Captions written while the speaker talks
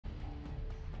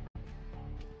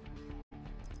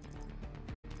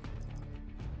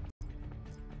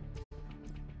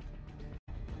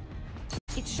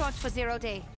It's short for 0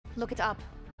 day. Look it up.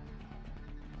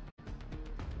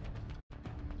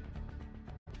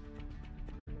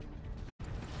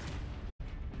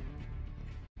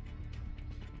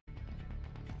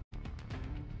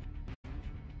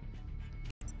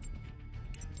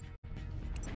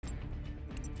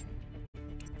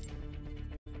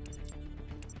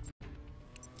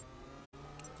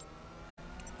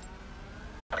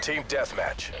 Team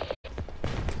deathmatch.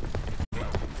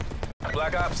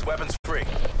 Black Ops, weapons free.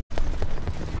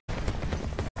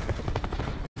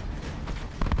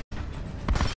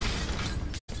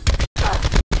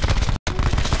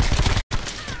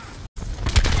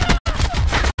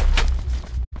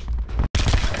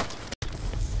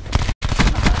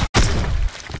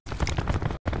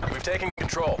 We've taken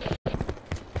control.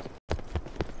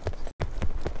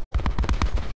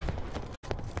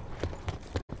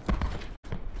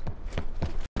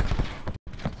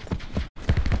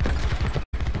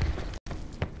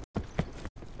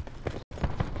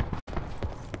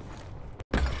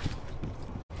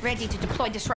 Ready to deploy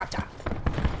disruptor.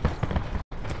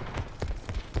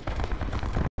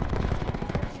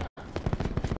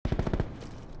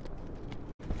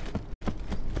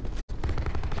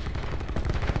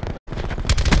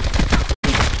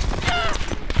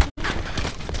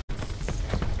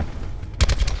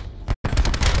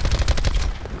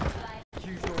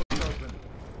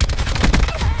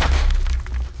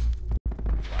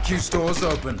 Q stores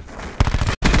open.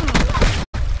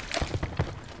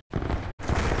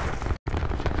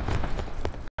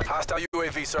 Hostile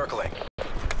UAV circling.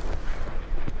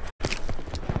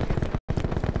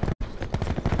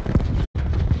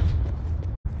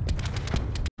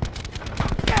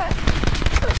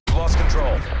 Lost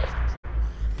control.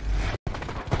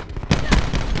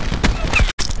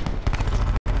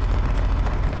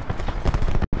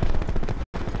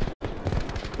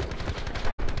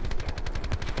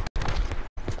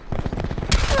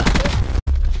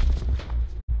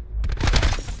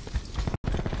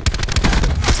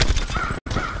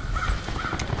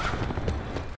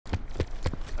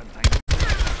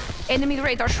 Enemy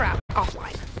radar trap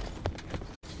offline.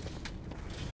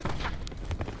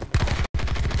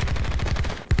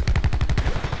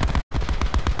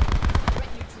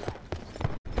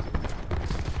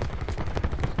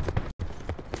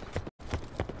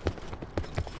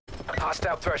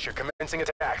 Hostile Thresher commencing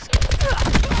attacks.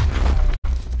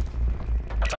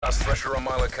 Task Thresher on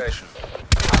my location.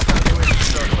 Hostile UAV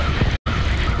circling.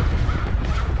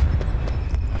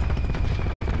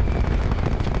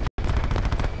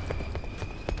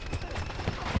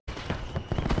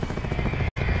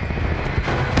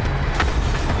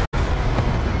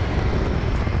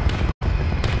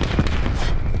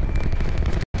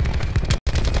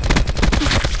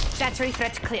 Battery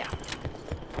threat clear.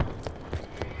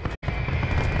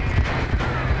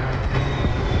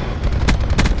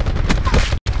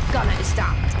 Gunner is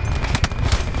down.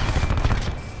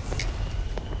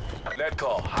 Net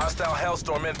call. Hostile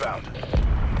Hellstorm inbound.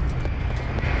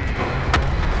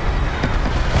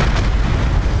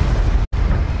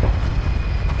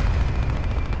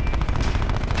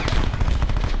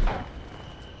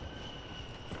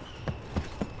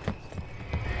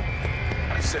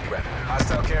 Sit rep.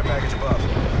 Hostile care package above.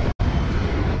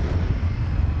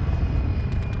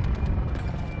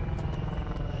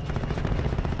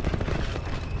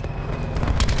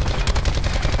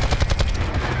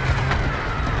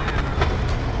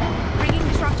 Bringing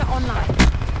disruptor online.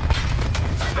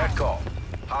 Net call.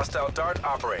 Hostile dart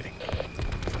operating.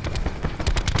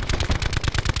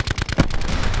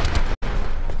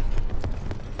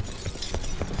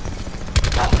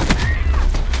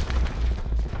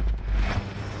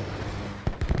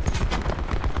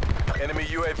 Enemy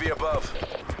UAV above.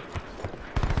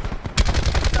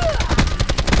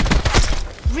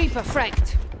 Reaper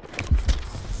franked.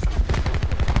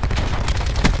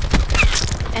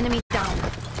 Enemy down.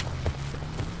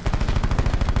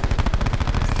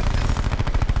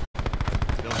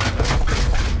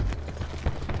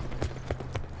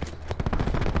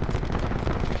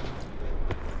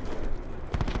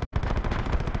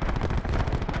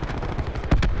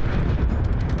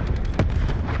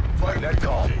 Net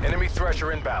call. Enemy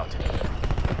Thresher inbound.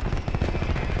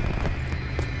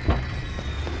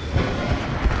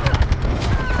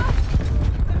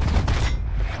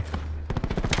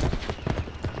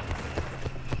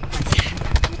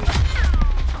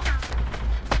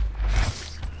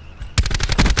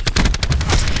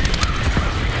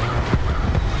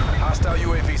 Hostile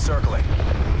UAV circling.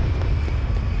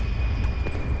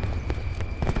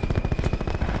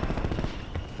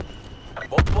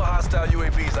 Multiple hostile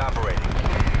UAVs operating.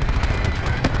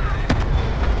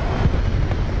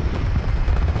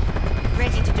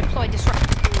 Ready to deploy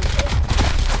disruptor.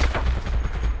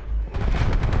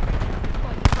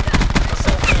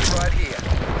 Assault crash right here.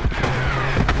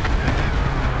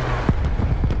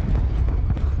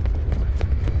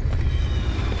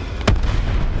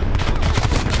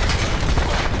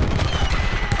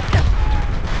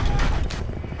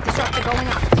 Disruptor going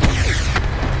up.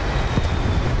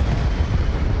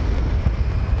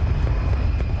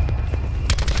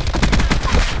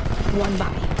 One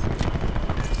body.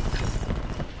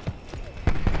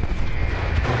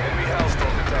 Enemy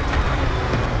hellstorm detected.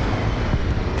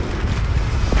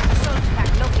 Assault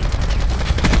pack located.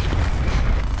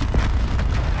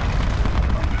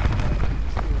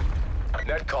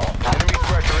 Net call. Enemy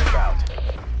pressure inbound.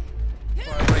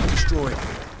 Fire rate destroyed.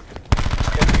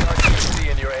 Enemy RCXD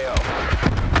in your AO.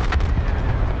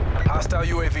 Hostile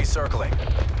UAV circling.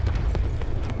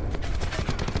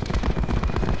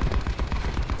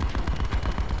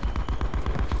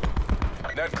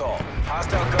 Net call.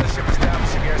 Hostile gunship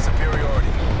establishing air superiority.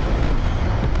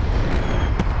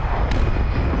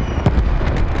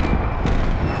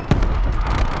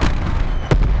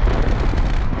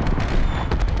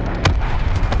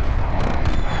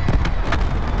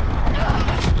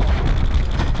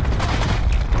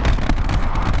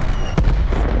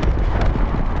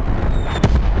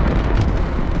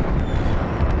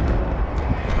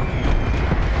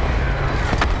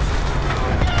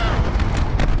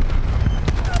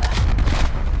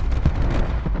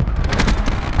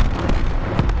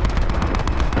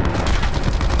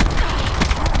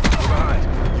 Behind.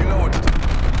 You know what to do.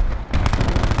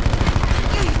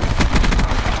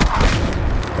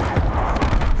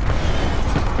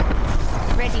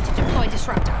 Ready to deploy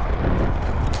disruptor.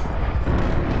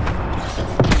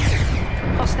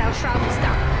 Hostile shroud is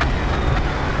down.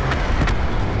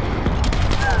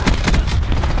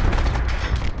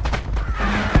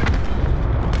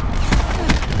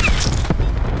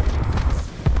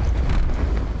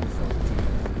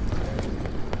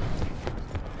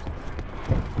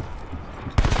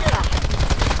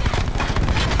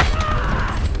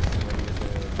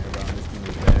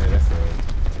 That's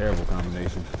a terrible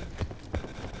combination.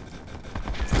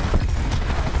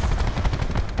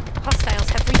 Hostiles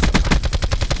have resupply.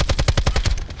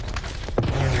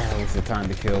 At least the time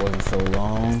to kill wasn't so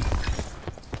long.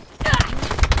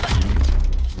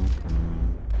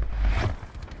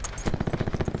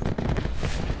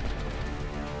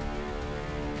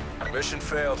 Mission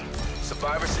failed.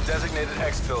 Survivors to designated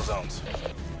exfil zones.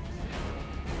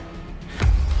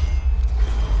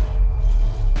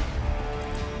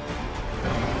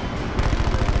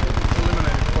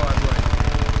 Eliminated quad right.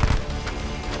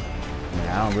 I mean,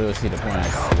 I don't really see the point of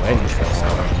sweating so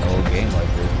hard in an old game like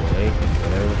this, but hey,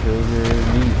 whatever fills your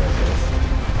needs, I guess.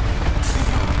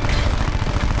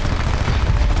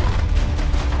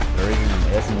 The reason an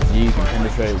SMG can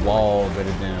penetrate wall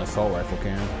better than an assault rifle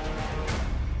can.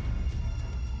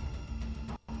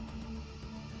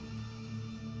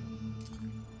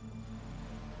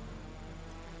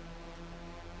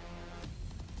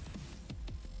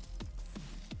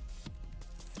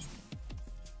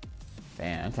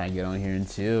 Man, I'm trying to get on here and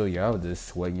chill. Y'all just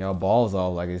sweating y'all balls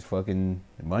off like it's fucking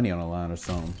money on the line or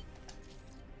something.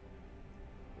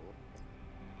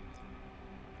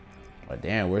 But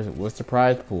damn, what's the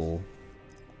prize pool?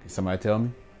 Can somebody tell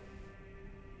me?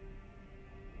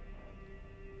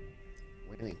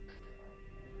 Winning.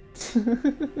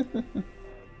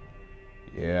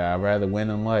 Yeah, I'd rather win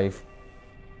in life.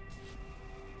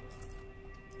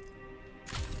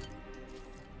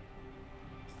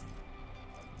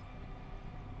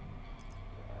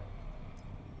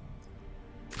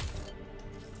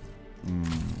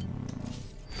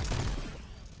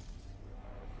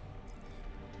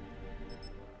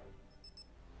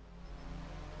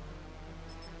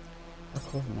 Of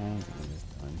course, man, this is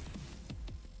done.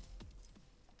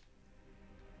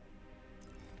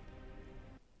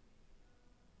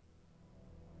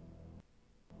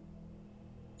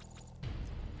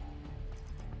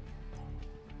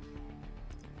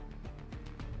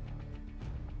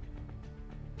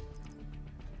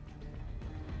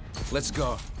 Let's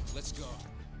go. Let's go.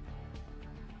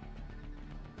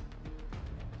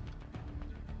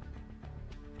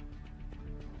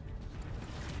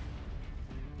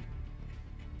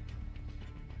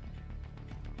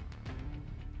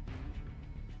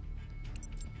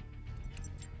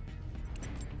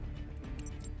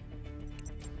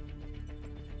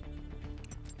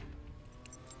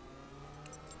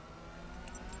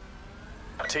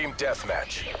 Team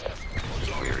deathmatch.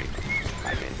 Weary.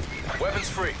 I'm in. Weapons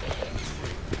free.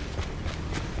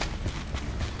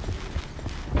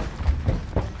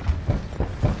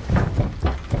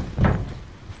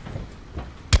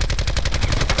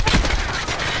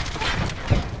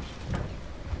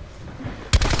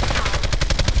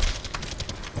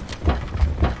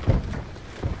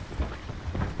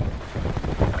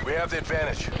 have the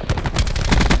advantage.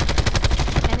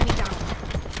 Enemy down.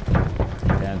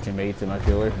 Damn, teammate took my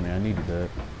kill away from me. I needed that.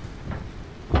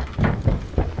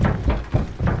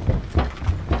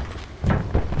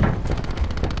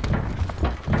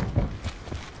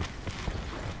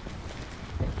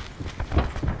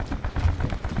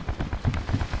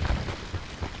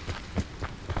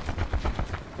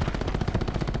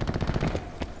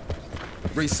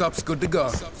 Resup's good to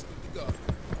go.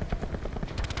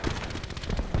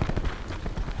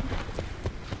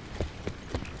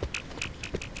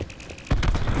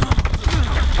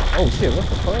 Oh shit, what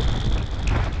the fuck?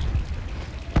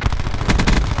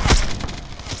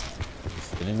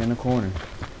 Sitting in the corner.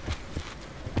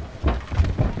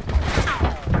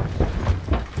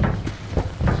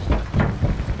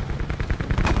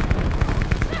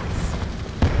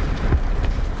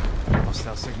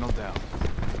 Hostile signal down.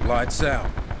 Lights out.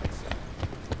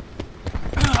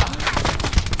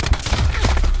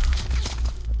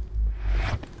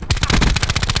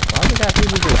 Why do got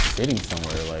people just sitting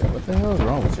somewhere? Like, what the hell is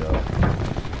wrong with y'all?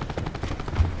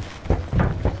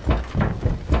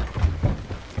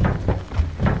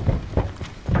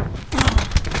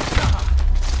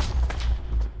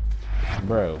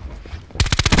 Bro.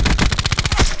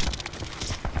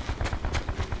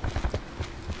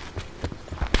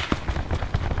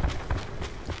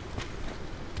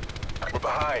 We're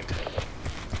behind.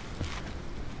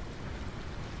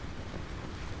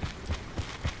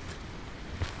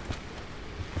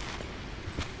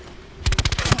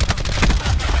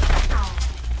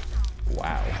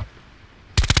 Wow.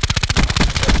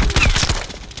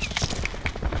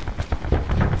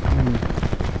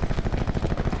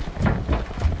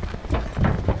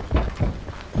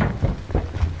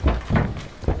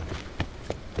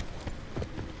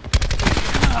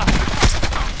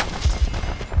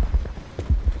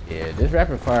 Yeah, this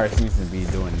rapid fire seems to be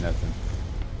doing nothing.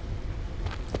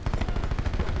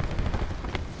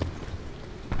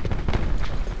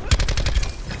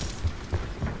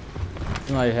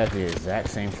 Seems like it has the exact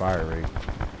same fire rate.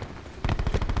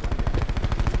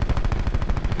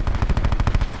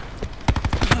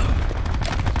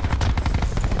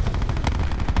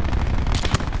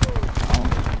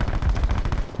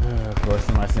 Of course,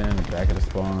 somebody's sitting in the back of the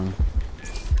spawn.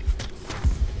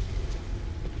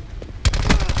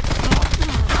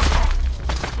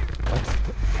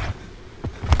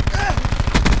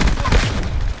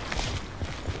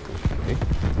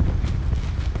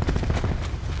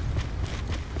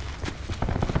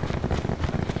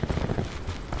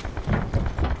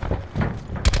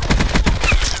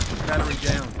 Battery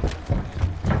down.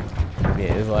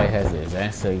 Yeah, this light has the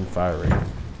exact same fire rate.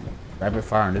 Rapid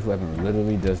fire on this weapon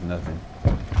literally does nothing.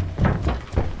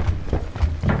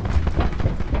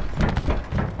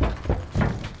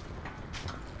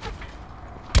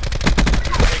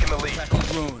 Taking the lead. Tackle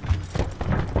ruined.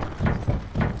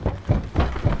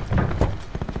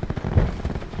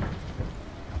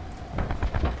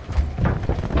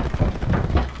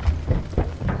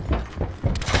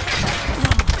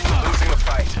 Losing the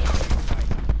fight.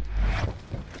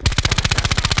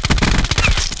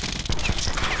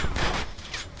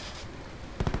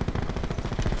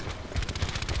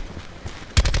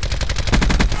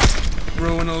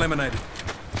 Ruin eliminated.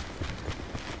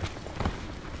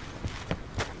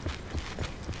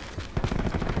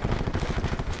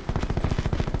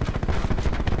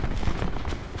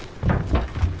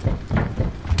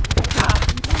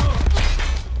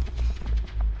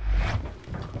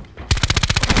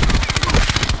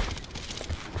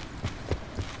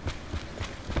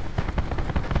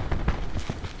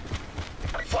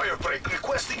 Firebreak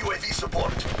requesting UAV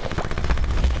support.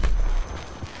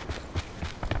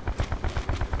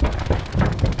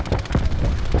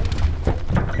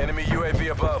 Enemy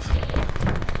UAV above.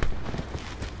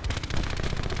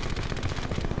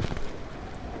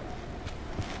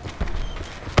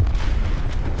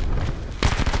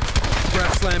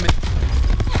 Grab slamming.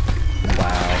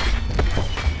 Wow.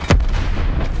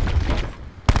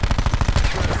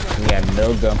 You got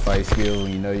no gunfight skill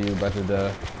when you know you're about to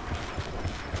die.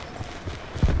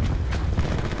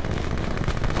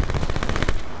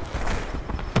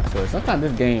 So sometimes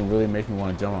this game really makes me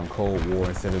want to jump on Cold War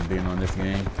instead of being on this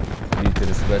game due to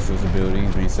the specials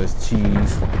abilities being such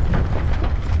cheese.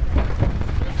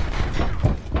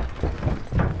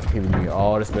 Giving me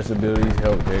all the special abilities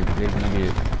help they can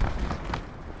get.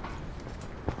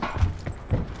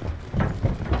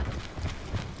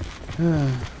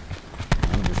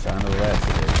 I'm just trying to relax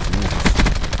today. Jesus.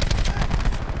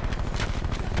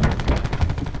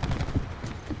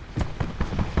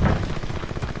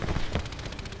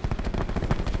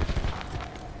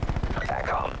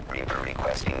 TACOM Reaper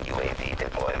requesting UAV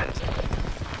deployment.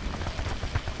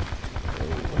 Wait,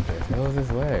 what the hell is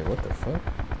this lag? What the fuck?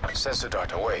 Sensor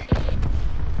dart away.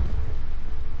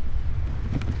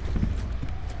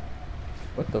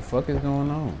 What the fuck is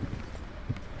going on?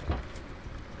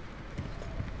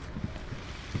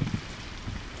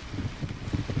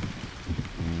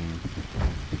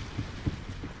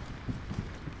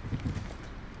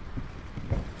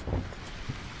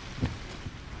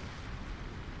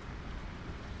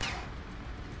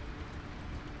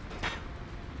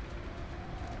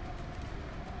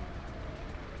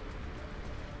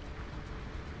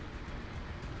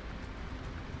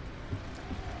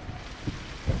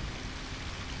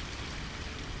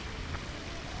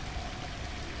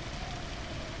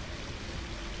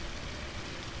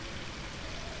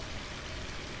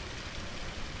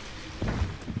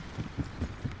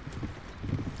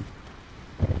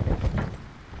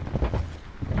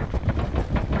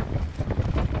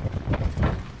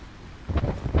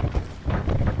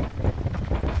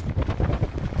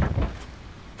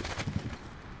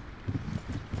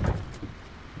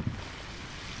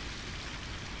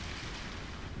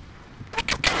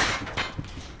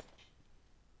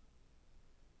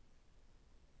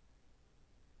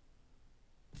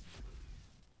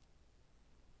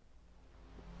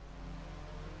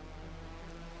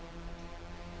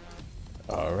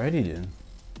 Alrighty then.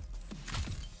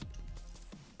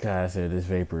 God, I said this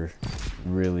vapor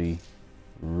really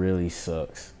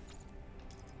sucks.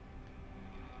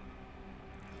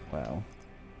 Wow.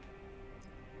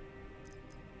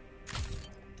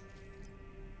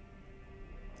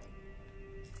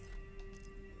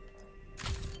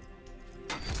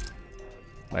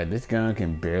 Like, this gun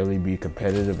can barely be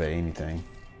competitive at anything.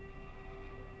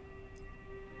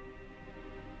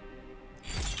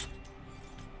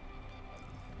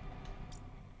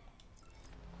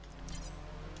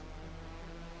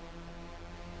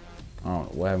 I don't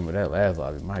know what happened with that last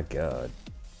lobby. My God.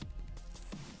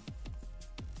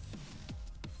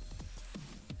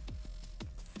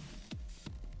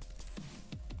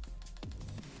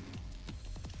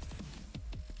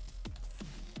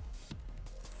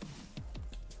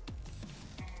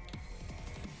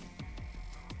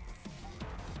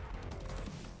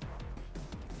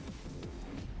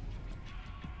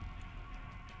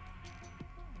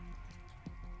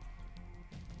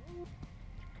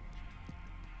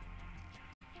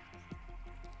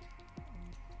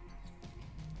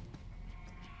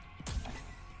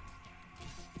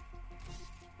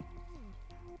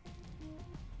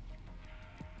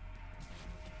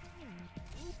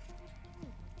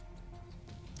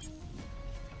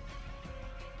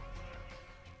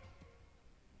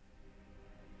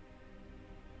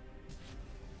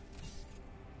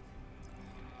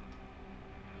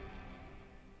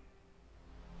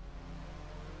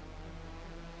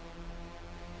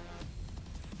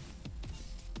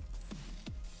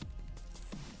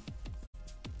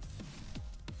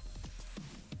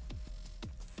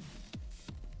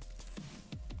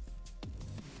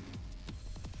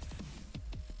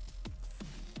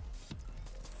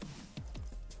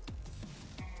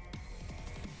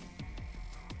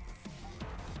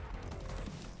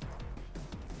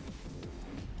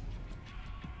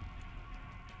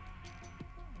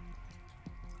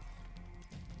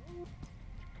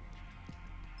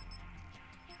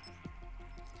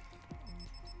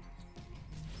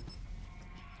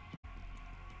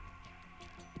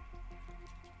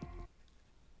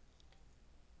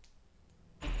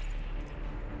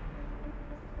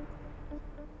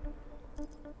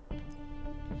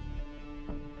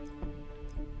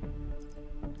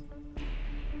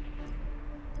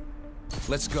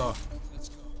 Let's go.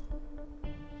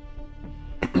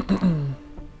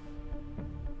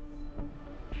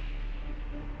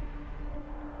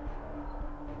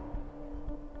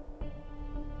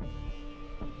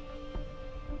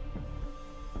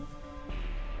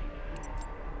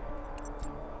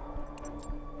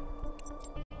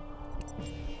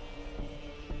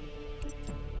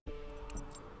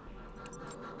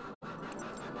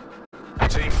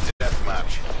 Team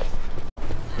deathmatch.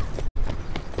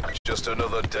 Just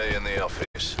another day in the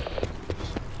office.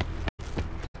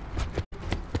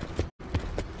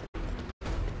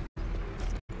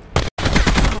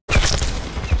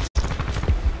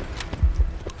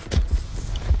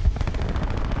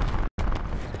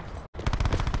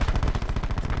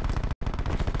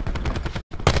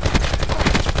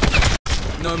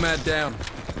 Nomad down.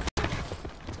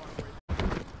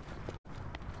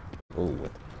 Oh,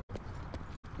 what?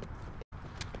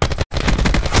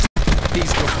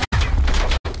 He's gone.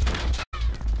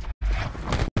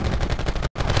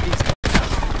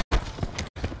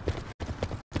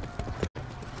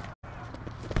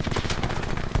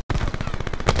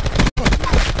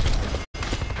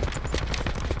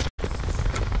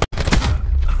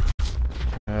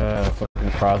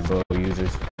 crossbow users.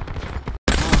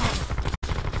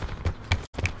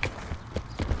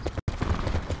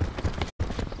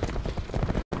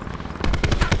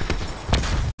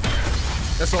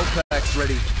 Assault packs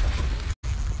ready.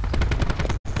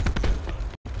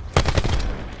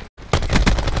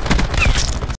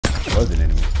 Was an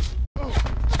enemy.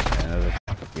 And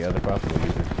the other crossbow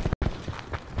user.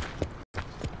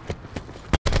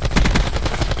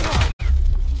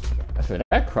 I swear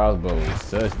that crossbow is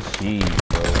such cheese,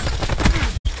 bro.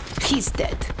 He's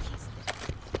dead.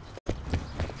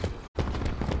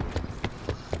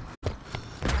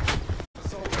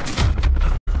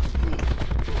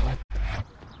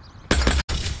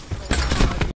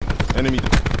 Enemy.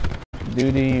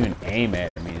 Dude didn't even aim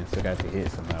at me and still got the hit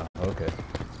somehow. Okay.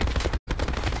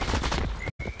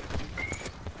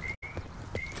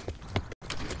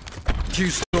 Q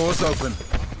stores open.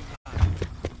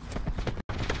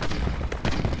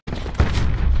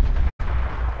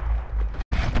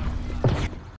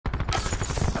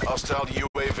 Hostile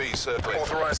UAV circling.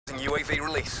 Authorizing UAV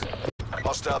release.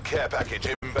 Hostile care package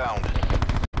inbound.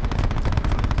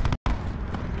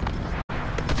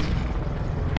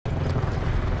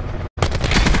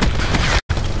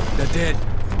 They're dead.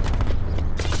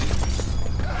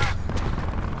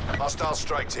 Hostile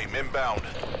strike team inbound.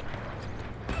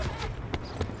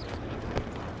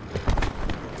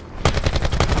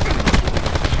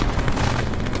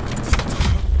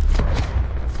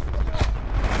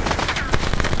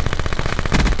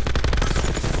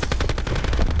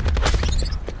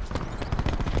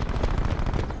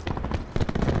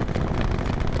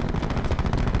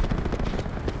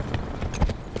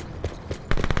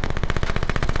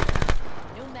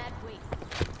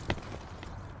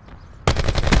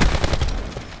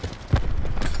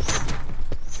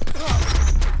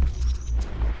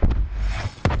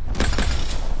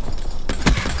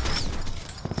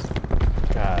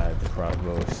 God, the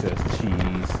crossbow is just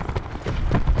cheese.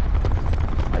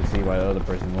 I see why the other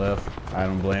person left. I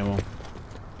don't blame him.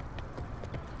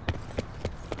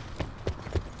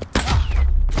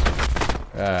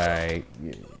 Alright.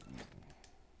 Yeah.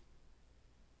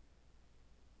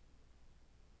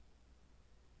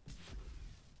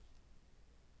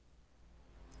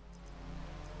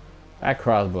 That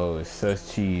crossbow is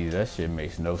such cheese. That shit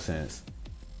makes no sense.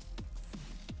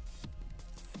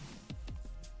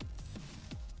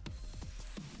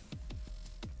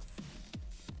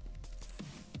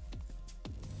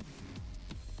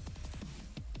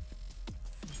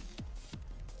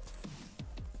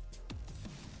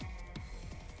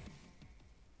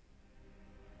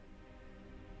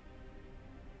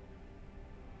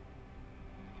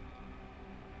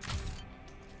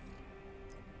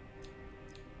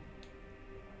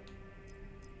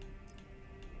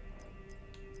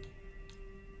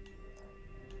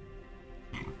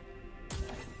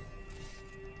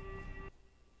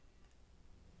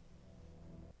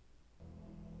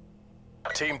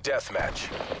 Team deathmatch.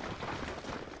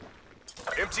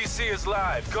 MTC is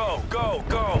live. Go, go,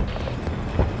 go.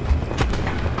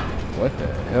 What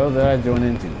the hell did I join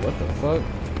into? What the fuck?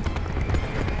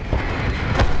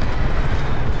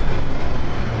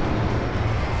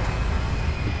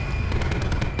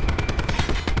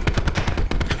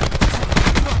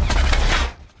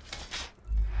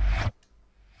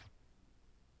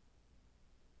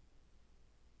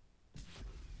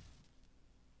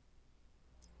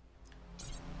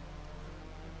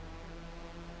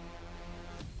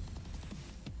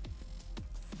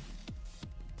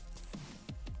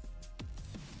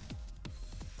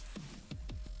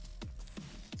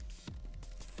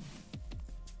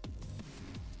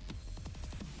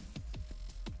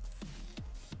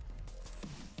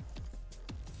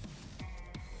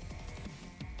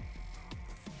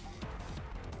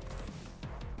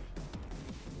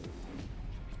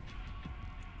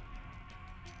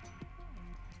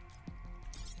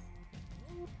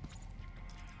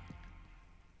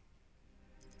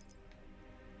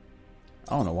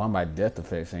 I don't know why my death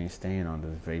effects ain't staying on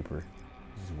this vapor.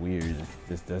 It's weird. It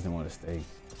just doesn't want to stay.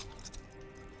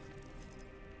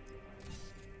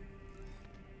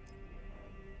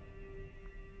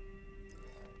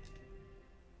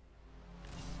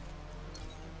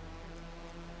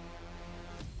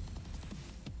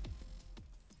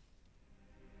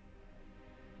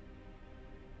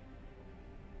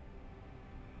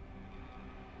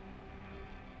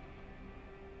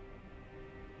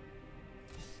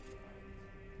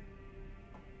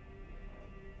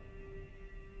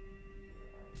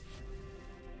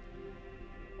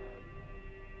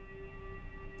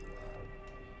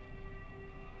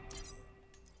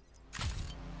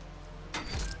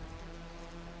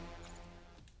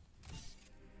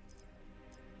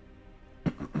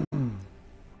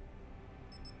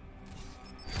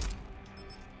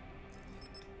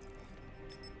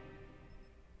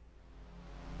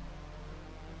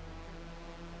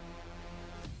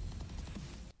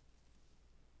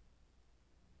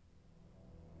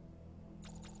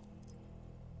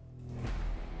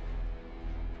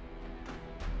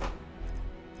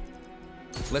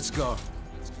 Let's go.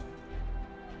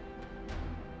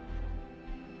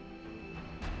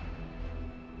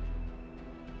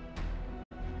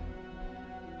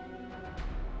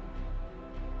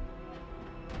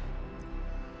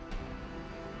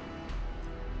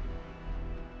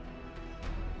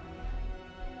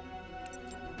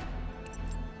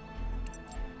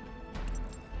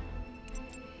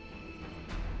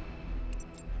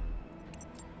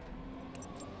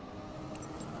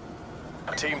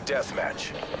 Team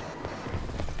deathmatch.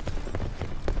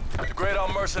 Degrade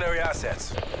all mercenary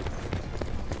assets.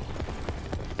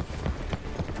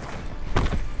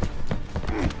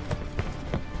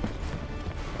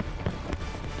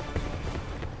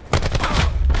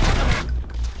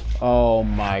 Oh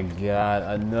my god,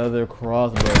 another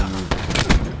crossbow move.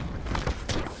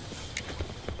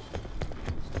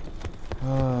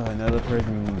 Another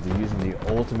person using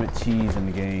the ultimate cheese in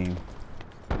the game.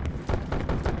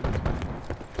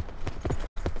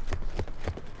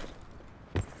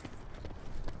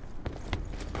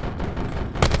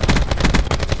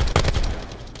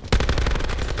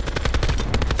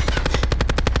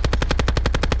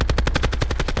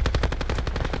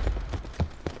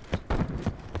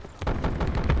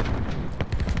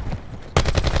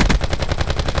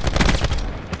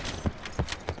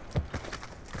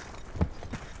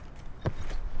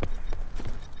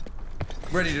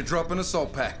 Ready to drop an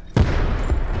assault pack.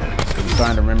 I'm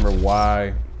trying to remember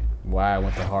why I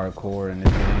went to hardcore in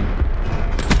this game.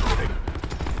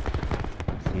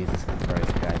 Jesus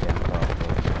Christ, goddamn crossbow.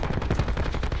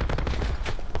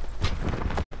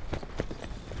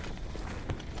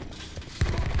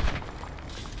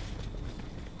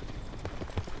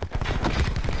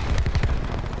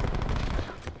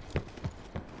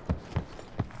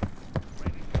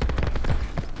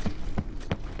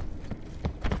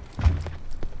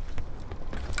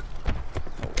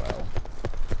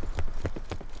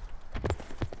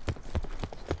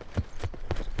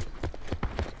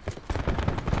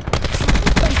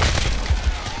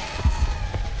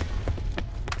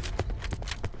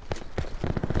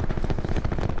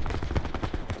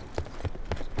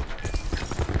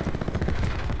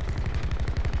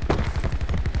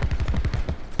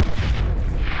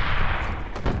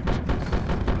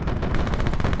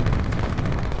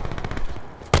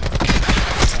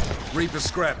 Reaper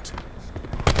scrapped.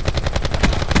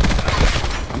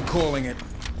 I'm calling it.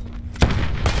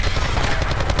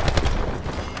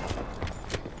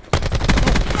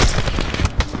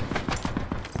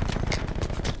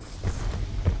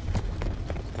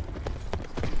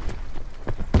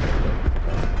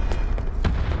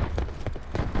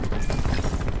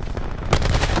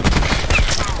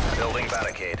 Building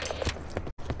barricade.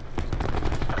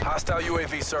 Hostile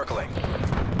UAV circling.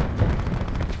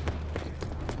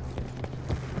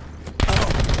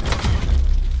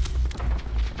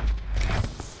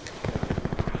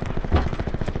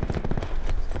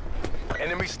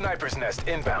 Enemy sniper's nest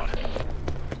inbound.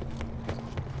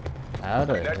 How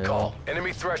the Net hell? call.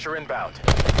 Enemy thresher inbound.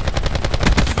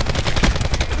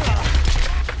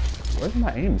 Where's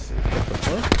my aim assist? What the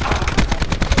fuck?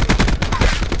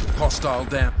 Hostile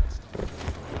down.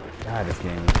 God, this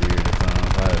game is weird at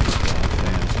times. I just don't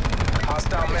understand.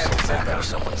 Hostile mantis inbound.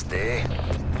 Someone's there.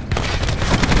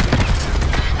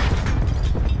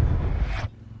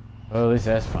 Well, at least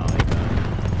that's finally done.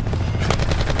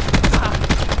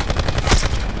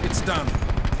 It's done.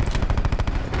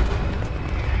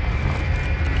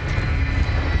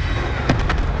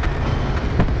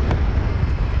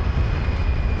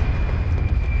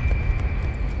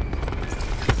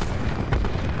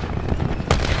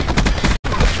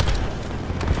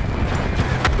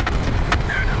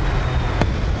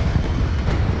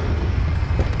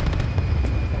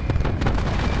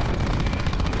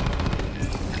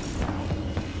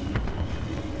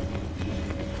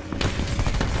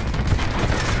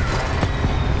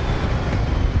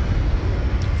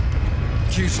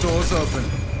 Q stores open.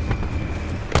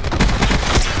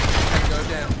 Go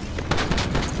down.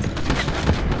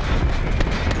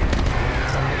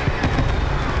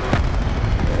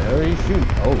 Where are you shooting?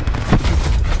 Oh.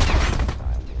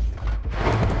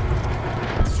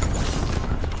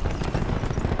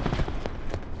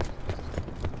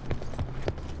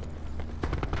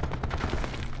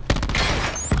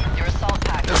 Your assault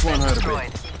pack This has one been hurt a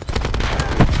bit. destroyed.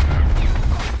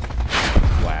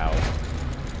 Wow.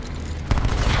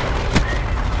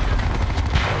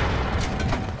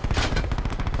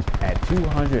 At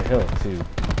 200 health, too.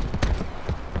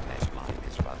 Nice mine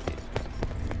is busted.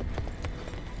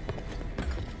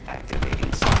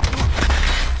 Activating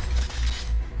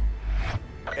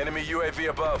Enemy UAV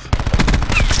above.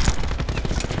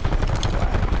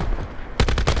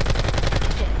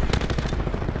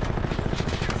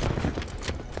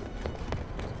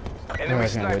 Enemy I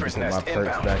can't wait to sniper's put my nest perks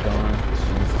inbound. back on.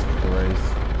 Jesus Christ.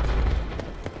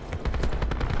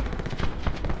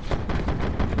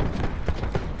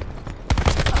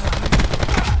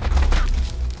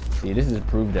 See, this is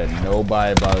proof that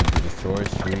nobody bothers to destroy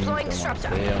streets, don't want to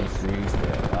stay on the streets,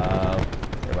 they're alive.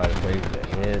 Everybody plays with their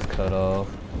heads cut off.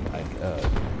 Like,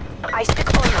 I stick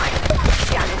online.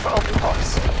 Scanning for open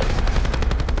ports.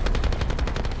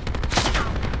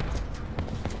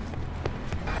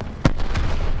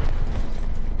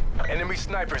 Enemy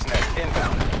sniper's nest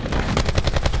inbound.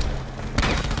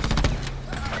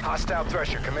 Hostile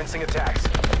thresher commencing attacks.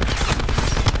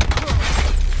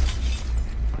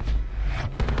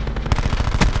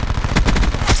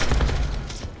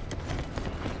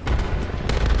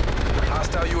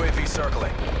 Hostile UAV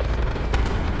circling.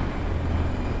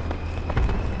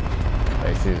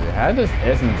 Like, seriously, how does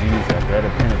SMGs have better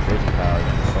penetration power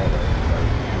than assault rifles? Like,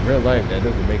 in real life, that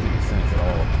doesn't make any sense at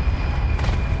all.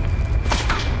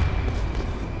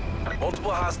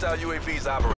 Multiple hostile UAVs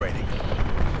operating.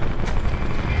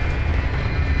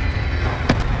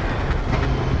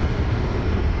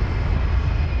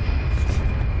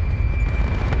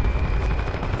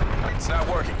 It's not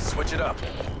working. Switch it up.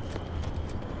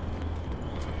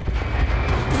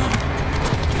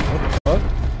 Fuck?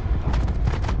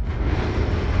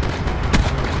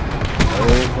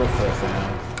 Oh, professor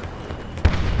now.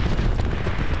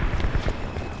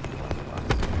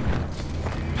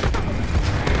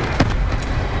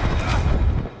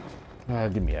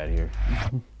 Get me out of here.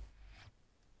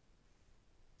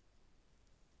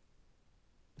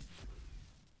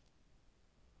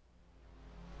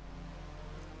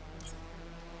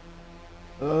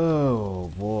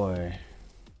 Oh boy.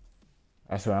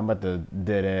 I swear I'm about to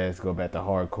dead ass go back to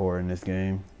hardcore in this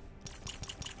game.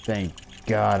 Thank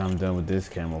God I'm done with this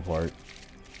camo part.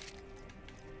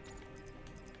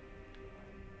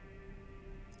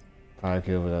 5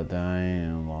 kills without dying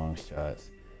and long shots.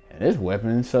 And this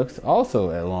weapon sucks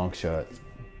also at long shots.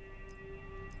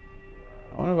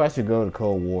 I wonder if I should go to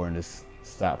Cold War and just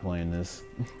stop playing this.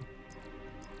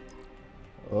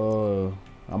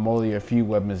 I'm only a few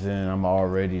weapons in, I'm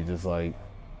already just like,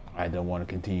 I don't want to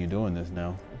continue doing this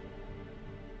now.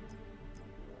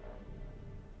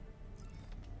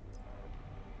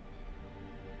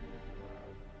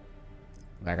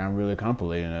 Like, I'm really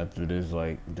contemplating after this,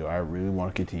 like, do I really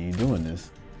want to continue doing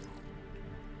this?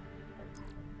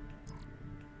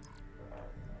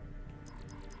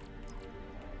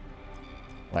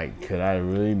 Like, could I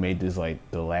really make this like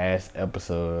the last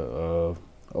episode of,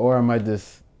 or I might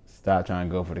just stop trying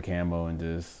to go for the camo and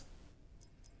just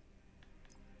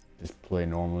play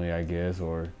normally, I guess,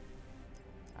 or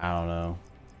I don't know.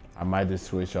 I might just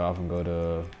switch off and go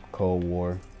to Cold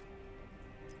War.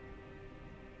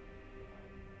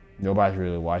 Nobody's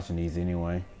really watching these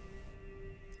anyway.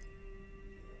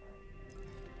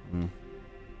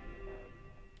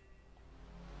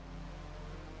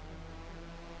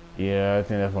 Yeah, I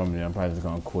think that's what I'm doing. I'm probably just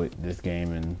gonna quit this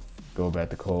game and go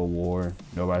back to Cold War.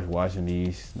 Nobody's watching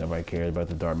these. Nobody cares about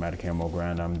the dark matter camo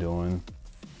grind I'm doing.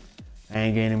 I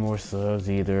ain't getting any more subs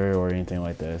either or anything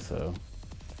like that, so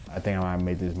I think I might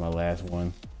make this my last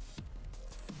one.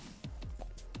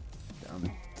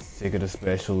 I'm sick of the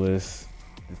specialists.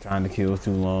 The time to kill is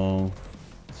too long.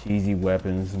 Cheesy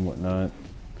weapons and whatnot.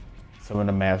 Some of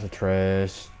the maps are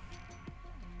trash.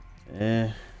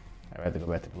 I'd have to go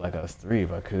back to Black Ops 3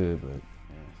 if I could, but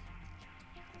yeah.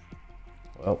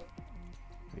 Well,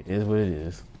 it is what it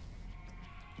is.